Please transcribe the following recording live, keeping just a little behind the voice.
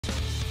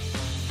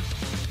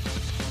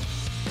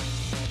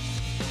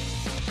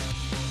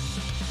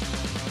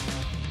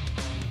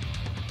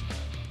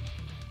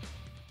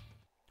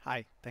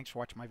Hi, thanks for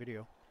watching my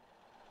video.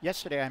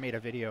 Yesterday I made a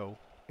video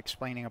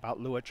explaining about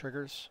LUA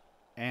triggers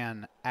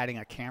and adding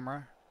a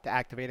camera to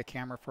activate a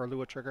camera for a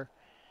LUA trigger.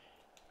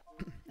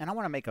 And I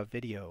want to make a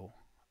video,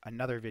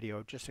 another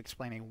video, just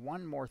explaining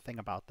one more thing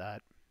about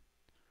that.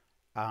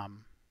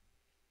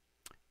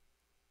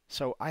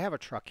 So I have a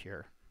truck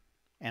here,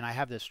 and I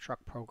have this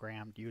truck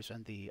programmed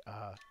using the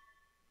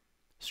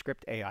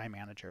script AI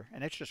manager,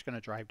 and it's just going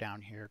to drive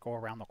down here, go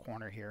around the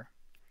corner here.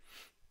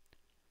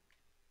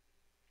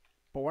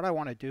 But what I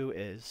want to do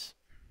is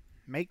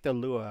make the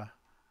LUA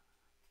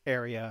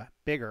area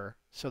bigger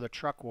so the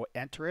truck will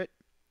enter it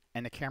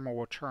and the camera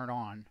will turn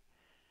on,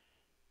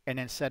 and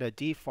then set a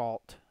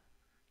default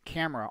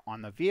camera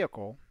on the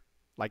vehicle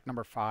like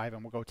number 5,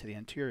 and we'll go to the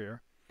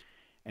interior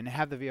and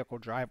have the vehicle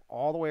drive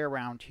all the way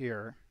around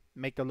here,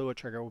 make the LUA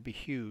trigger will be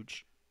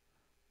huge.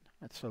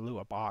 That's the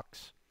LUA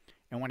box,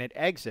 and when it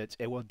exits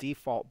it will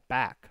default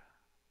back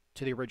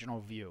to the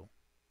original view,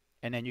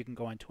 and then you can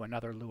go into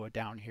another LUA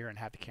down here and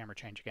have the camera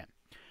change again.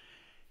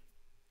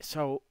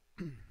 So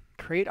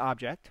create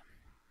object,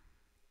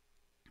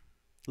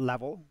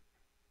 level,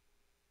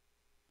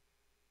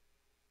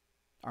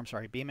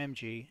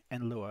 BeamNG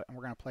and LUA, and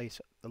we're going to place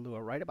the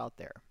LUA right about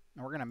there,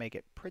 and we're going to make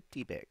it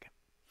pretty big.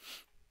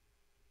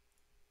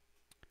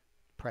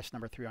 Press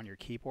number 3 on your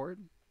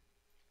keyboard,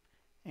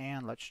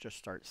 and let's just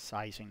start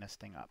sizing this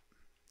thing up.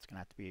 It's going to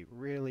have to be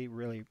really,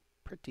 really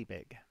pretty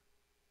big.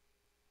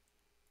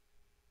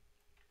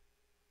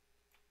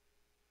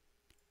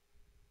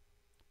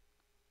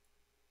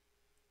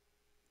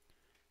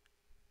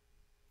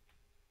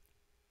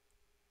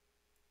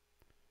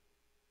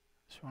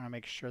 So we want to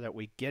make sure that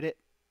we get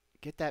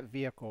that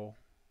vehicle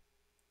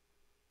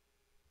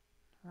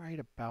right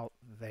about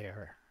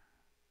there.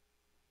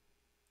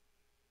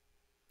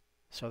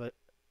 So that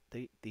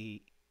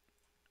the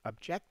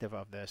objective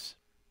of this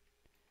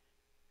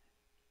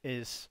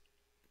is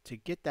to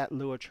get that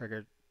LUA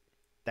trigger,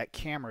 that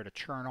camera, to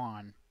turn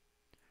on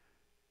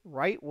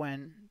right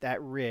when that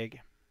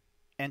rig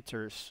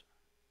enters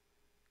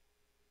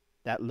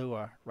that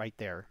LUA right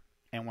there,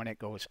 and when it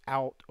goes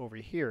out over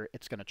here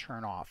it's going to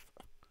turn off,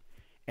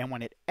 and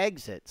when it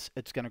exits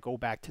it's going to go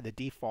back to the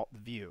default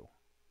view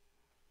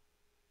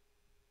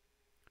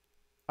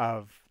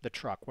of the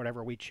truck,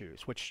 whatever we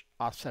choose, which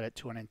I'll set it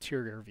to an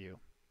interior view.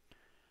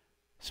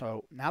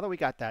 So now that we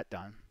got that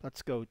done,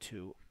 let's go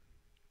to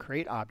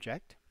create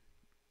object,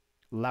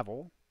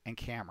 level, and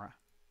camera.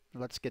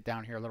 Let's get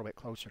down here a little bit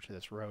closer to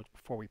this road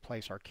before we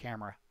place our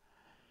camera.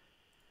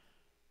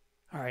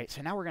 Alright,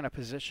 so now we're going to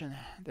position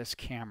this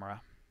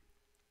camera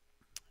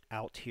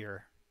out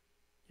here.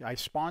 I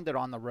spawned it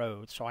on the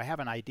road, so I have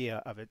an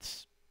idea of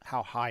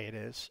how high it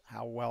is,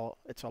 how well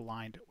it's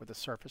aligned with the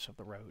surface of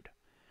the road.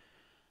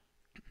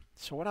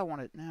 So what I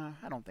want to, no,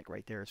 I don't think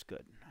right there is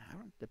good. I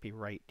want it to be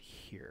right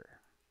here.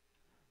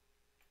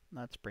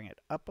 Let's bring it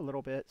up a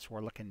little bit so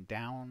we're looking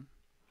down.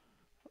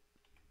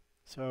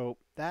 So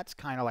that's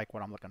kind of like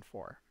what I'm looking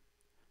for.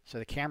 So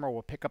the camera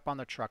will pick up on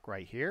the truck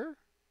right here.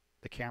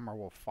 The camera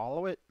will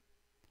follow it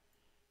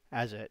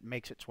as it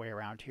makes its way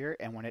around here,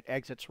 and when it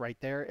exits right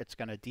there it's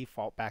going to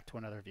default back to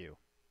another view.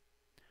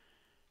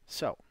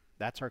 So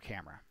that's our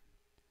camera.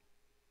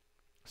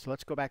 So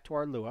let's go back to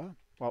our LUA.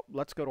 Well,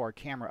 let's go to our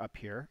camera up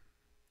here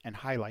and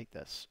highlight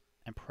this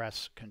and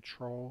press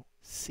Control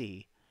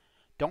C.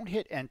 Don't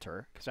hit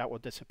enter because that will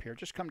disappear.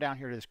 Just come down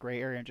here to this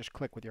gray area and just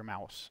click with your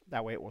mouse.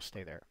 That way it will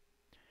stay there.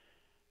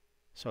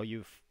 So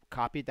you've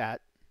copied that.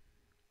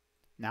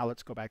 Now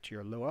let's go back to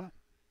your LUA,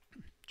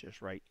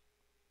 just right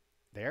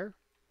there.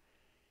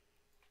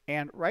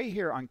 And right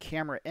here on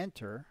camera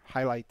enter,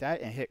 highlight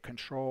that and hit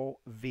Control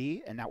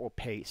V, and that will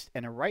paste.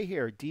 And then right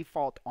here,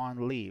 default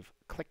on leave,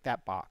 click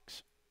that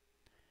box.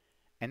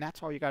 And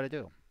that's all you got to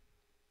do.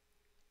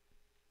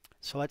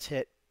 So let's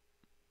hit,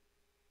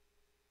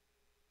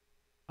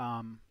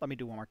 let me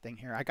do one more thing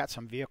here. I got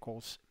some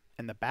vehicles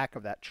in the back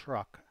of that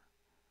truck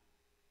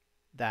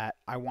that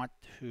I want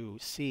to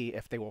see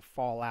if they will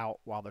fall out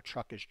while the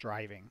truck is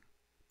driving.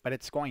 But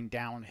it's going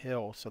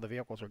downhill, so the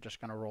vehicles are just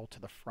going to roll to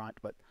the front.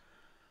 But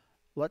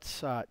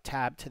let's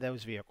tab to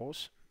those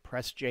vehicles,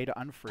 press J to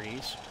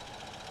unfreeze.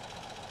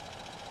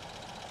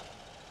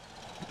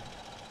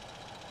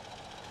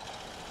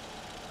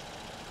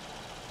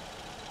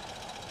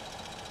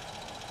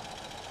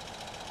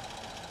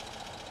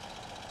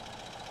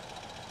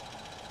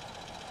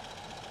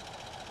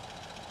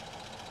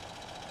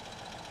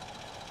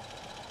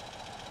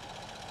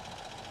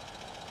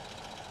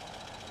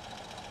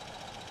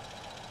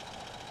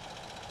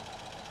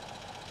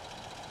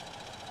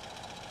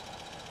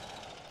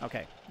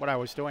 Okay, what I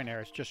was doing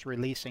there is just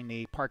releasing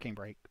the parking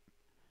brake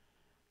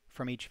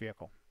from each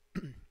vehicle.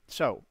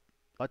 So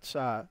let's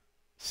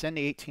send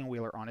the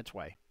 18-wheeler on its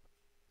way.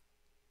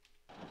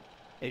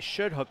 It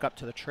should hook up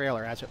to the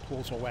trailer as it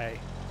pulls away.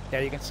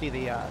 There you can see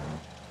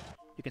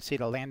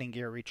the landing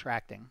gear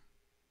retracting.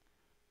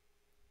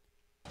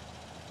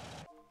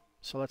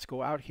 So let's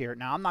go out here.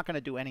 Now I'm not going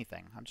to do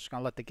anything. I'm just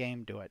going to let the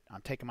game do it.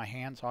 I'm taking my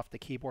hands off the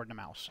keyboard and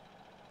the mouse.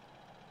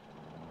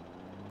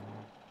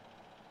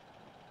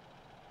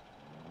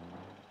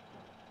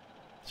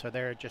 So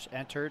there it just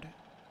entered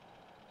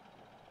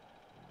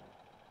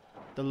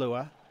the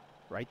LUA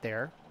right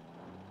there.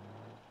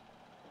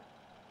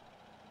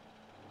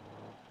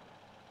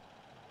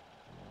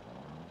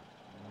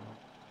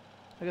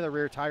 Look at the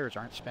rear tires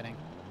aren't spinning.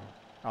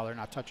 Oh, they're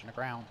not touching the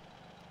ground.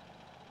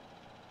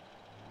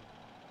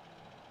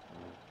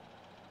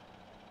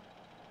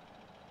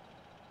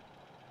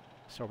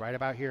 So right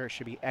about here, it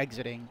should be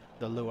exiting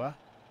the LUA.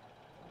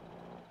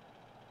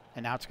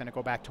 And now it's going to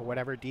go back to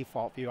whatever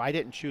default view. I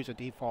didn't choose a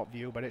default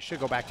view, but it should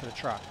go back to the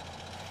truck.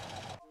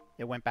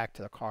 It went back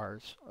to the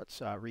cars.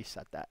 Let's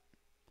reset that.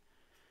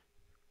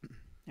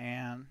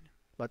 And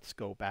let's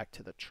go back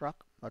to the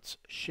truck. Let's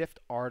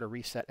Shift R to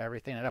reset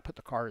everything. And I put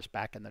the cars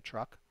back in the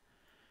truck.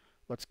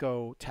 Let's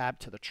go tab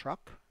to the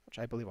truck, which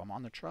I believe I'm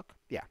on the truck.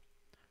 Yeah.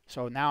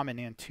 So now I'm in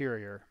the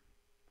interior.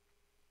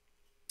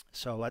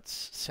 So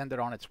let's send it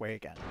on its way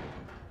again.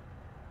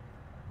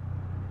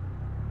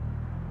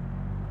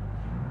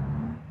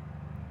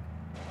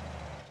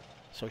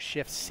 So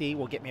Shift C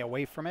will get me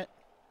away from it.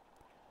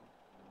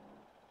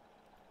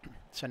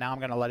 So now I'm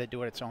going to let it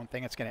do its own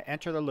thing. It's going to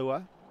enter the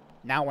LUA.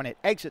 Now when it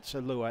exits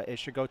the LUA, it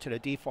should go to the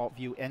default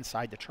view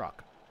inside the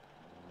truck.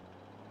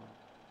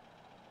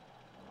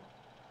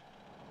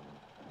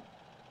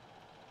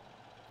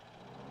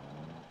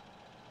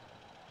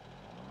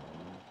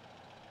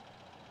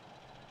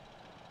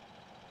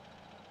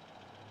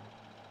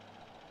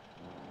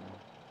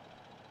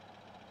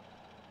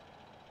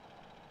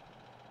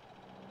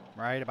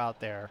 Right about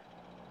there.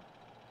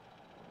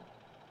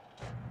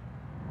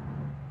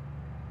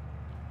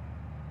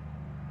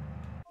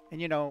 And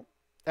you know,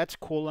 that's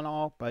cool and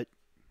all, but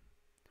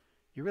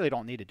you really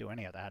don't need to do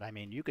any of that. I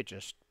mean, you could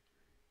just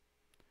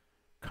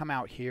come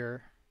out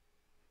here,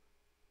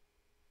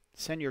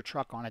 send your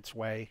truck on its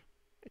way,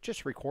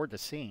 just record the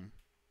scene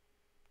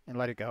and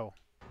let it go.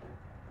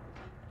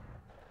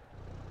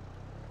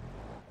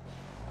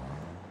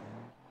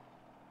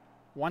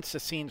 Once the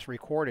scene's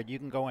recorded, you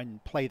can go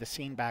and play the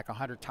scene back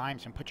 100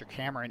 times and put your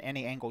camera in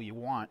any angle you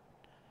want.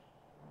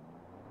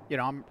 You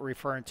know, I'm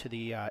referring to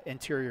the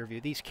interior view.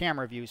 These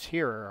camera views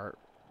here are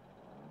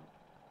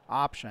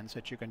options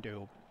that you can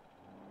do.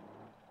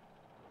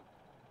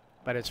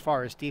 But as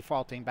far as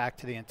defaulting back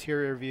to the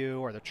interior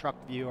view or the truck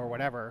view or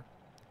whatever,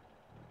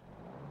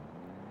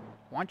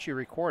 once you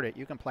record it,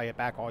 you can play it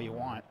back all you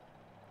want.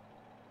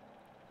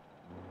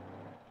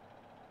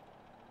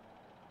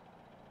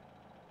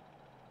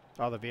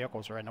 Oh, the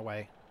vehicles are in the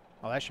way.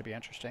 Oh, that should be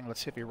interesting.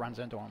 Let's see if he runs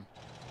into them.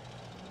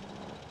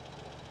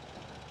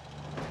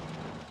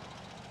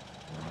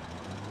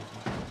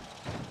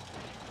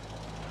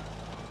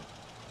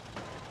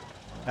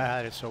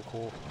 That is so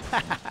cool.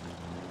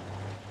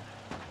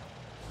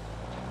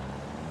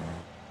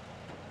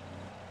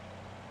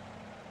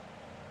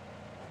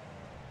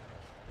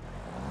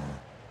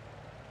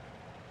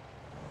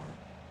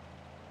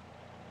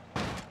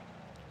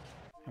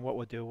 And what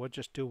we'll do, we'll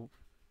just do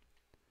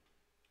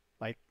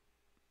like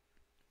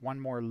one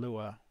more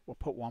LUA. We'll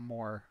put one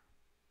more.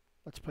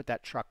 Let's put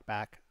that truck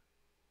back.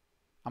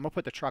 I'm going to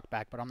put the truck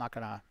back, but I'm not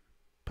going to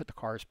put the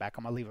cars back.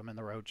 I'm going to leave them in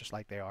the road just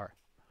like they are.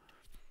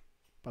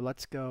 But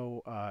let's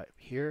go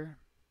here,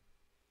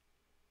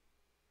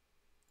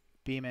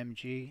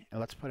 BeamNG, and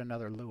let's put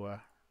another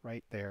LUA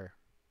right there.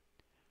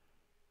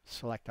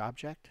 Select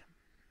object.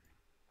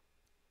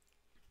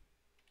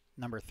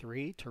 Number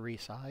 3 to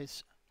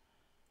resize.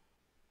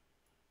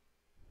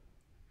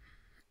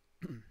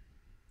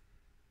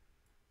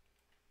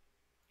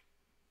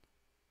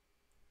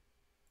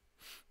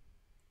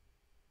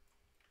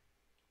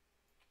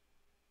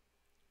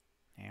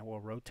 And we'll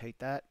rotate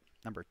that.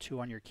 Number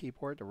 2 on your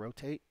keyboard to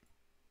rotate.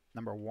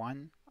 Number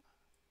 1.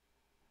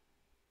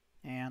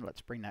 And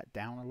let's bring that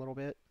down a little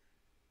bit.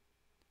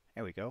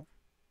 There we go.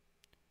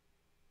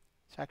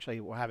 So actually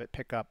we'll have it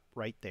pick up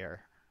right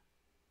there.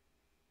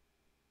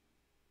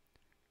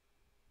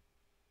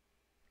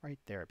 Right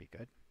there would be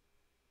good.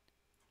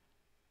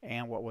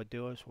 And what we'll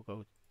do is we'll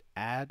go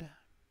add,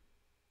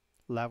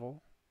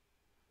 level,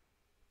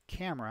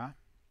 camera,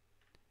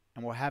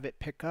 and we'll have it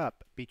pick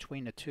up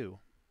between the two.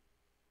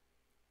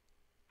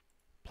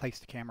 Place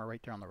the camera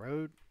right there on the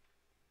road.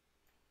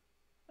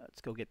 Let's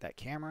go get that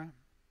camera.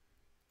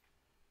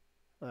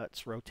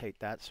 Let's rotate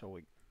that so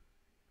we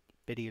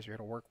bit easier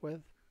to work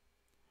with.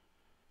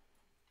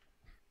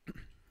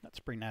 Let's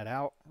bring that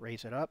out,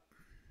 raise it up.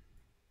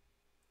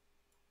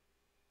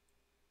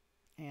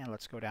 And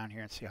let's go down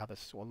here and see how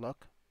this will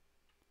look.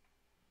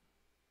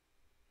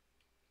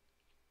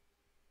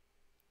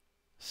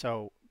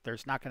 So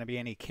there's not going to be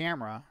any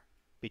camera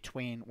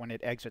between when it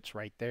exits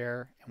right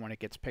there and when it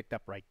gets picked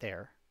up right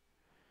there.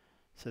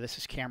 So this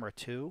is camera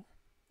 2.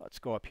 Let's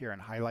go up here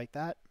and highlight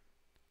that.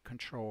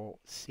 Control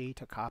C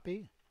to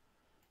copy.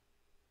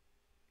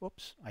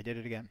 Whoops, I did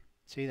it again.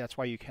 See, that's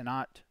why you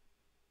cannot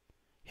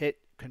hit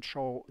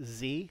Control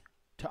Z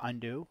to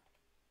undo.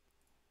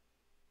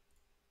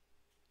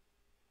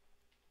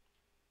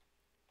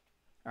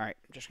 All right,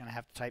 I'm just going to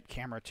have to type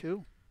camera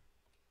 2.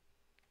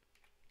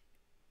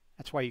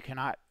 That's why you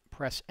cannot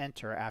press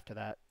enter after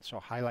that. So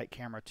highlight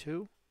camera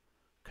 2,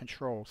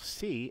 Control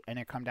C, and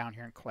then come down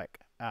here and click.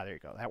 Ah, there you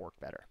go. That worked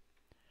better.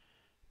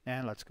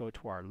 And let's go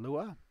to our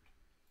LUA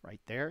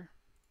right there.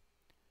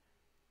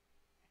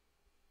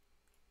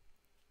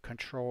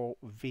 Control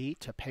V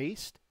to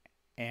paste,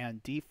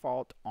 and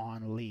default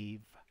on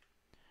leave.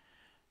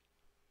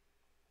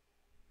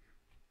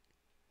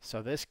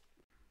 So this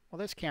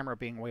camera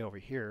being way over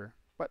here,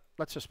 but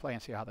let's just play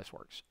and see how this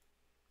works.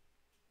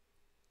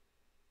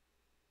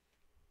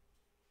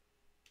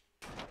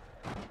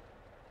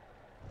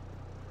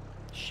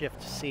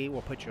 Shift C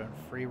will put you in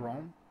free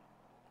roam.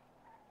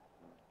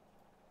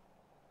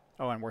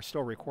 Oh, and we're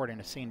still recording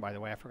the scene, by the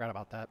way. I forgot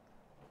about that.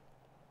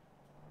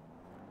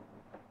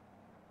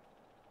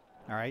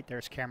 All right,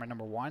 there's camera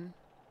number 1.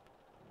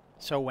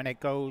 So when it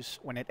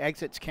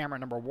exits camera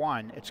number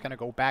 1, it's going to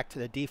go back to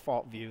the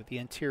default view, the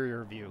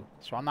interior view.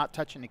 So I'm not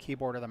touching the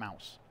keyboard or the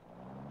mouse.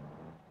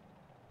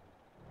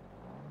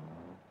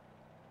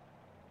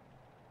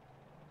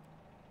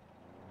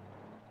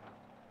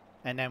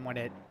 And then when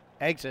it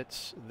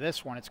exits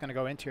this one, it's going to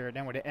go interior. And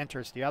then when it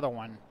enters the other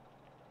one,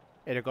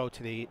 it'll go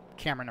to the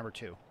camera number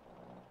 2.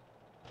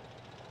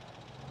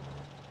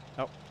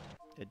 Oh,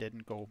 it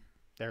didn't go.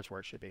 There's where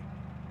it should be.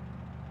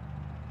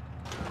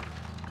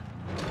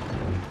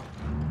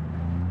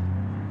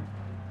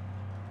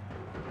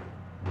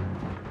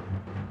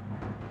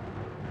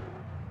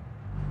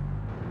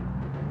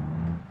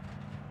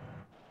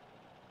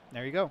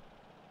 There you go.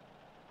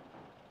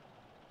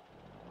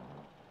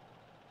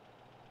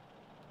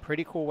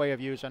 Pretty cool way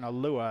of using a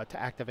LUA to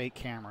activate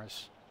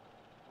cameras.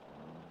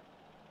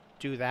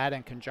 Do that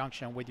in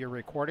conjunction with your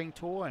recording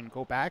tool and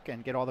go back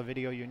and get all the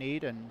video you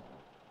need and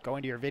go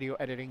into your video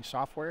editing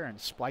software and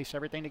splice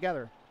everything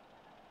together.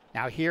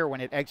 Now here, when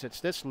it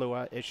exits this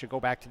LUA, it should go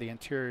back to the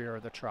interior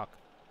of the truck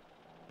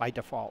by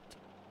default.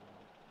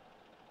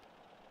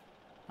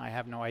 I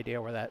have no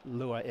idea where that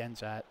LUA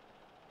ends at.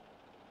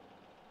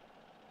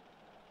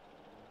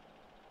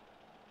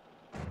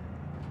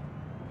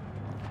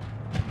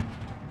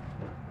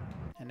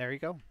 And there you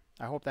go.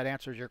 I hope that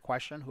answers your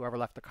question, whoever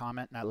left the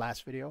comment in that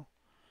last video.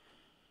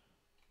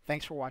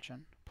 Thanks for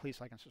watching.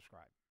 Please like and subscribe.